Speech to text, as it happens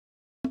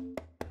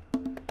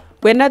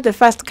We're not the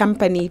first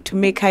company to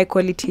make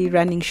high-quality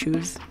running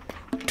shoes.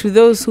 To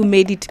those who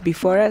made it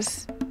before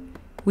us,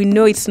 we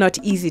know it's not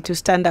easy to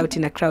stand out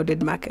in a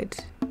crowded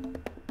market.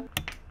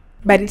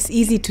 But it's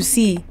easy to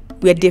see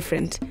we're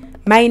different.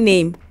 My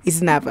name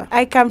is Nava.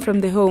 I come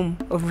from the home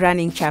of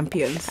running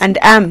champions. And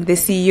I'm the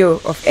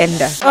CEO of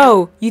Enda.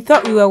 Oh, you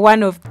thought we were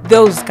one of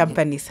those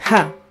companies,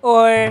 huh?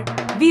 Or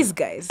these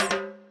guys?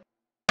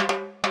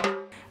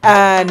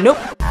 Nope.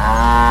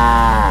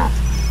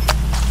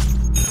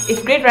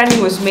 If great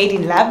running was made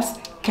in labs,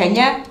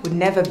 Kenya would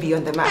never be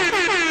on the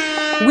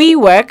map. We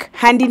work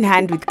hand in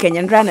hand with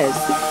Kenyan runners.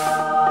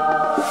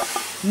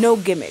 No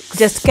gimmicks.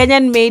 Just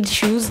Kenyan-made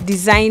shoes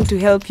designed to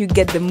help you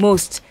get the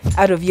most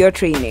out of your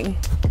training.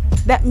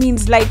 That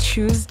means light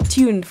shoes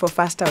tuned for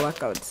faster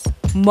workouts.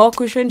 More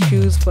cushioned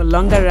shoes for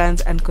longer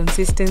runs and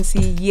consistency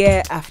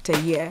year after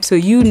year. So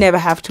you never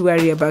have to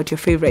worry about your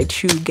favorite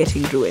shoe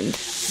getting ruined.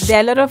 There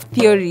are a lot of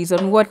theories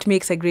on what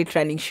makes a great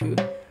running shoe.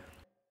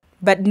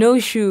 But no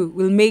shoe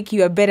will make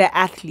you a better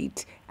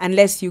athlete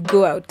unless you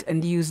go out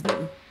and use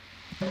them.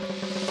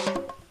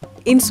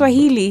 In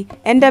Swahili,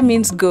 Enda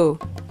means go,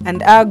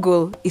 and our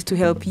goal is to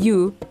help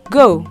you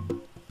go.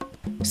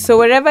 So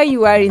wherever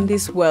you are in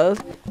this world,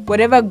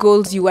 whatever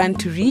goals you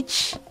want to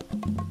reach,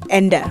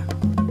 Enda.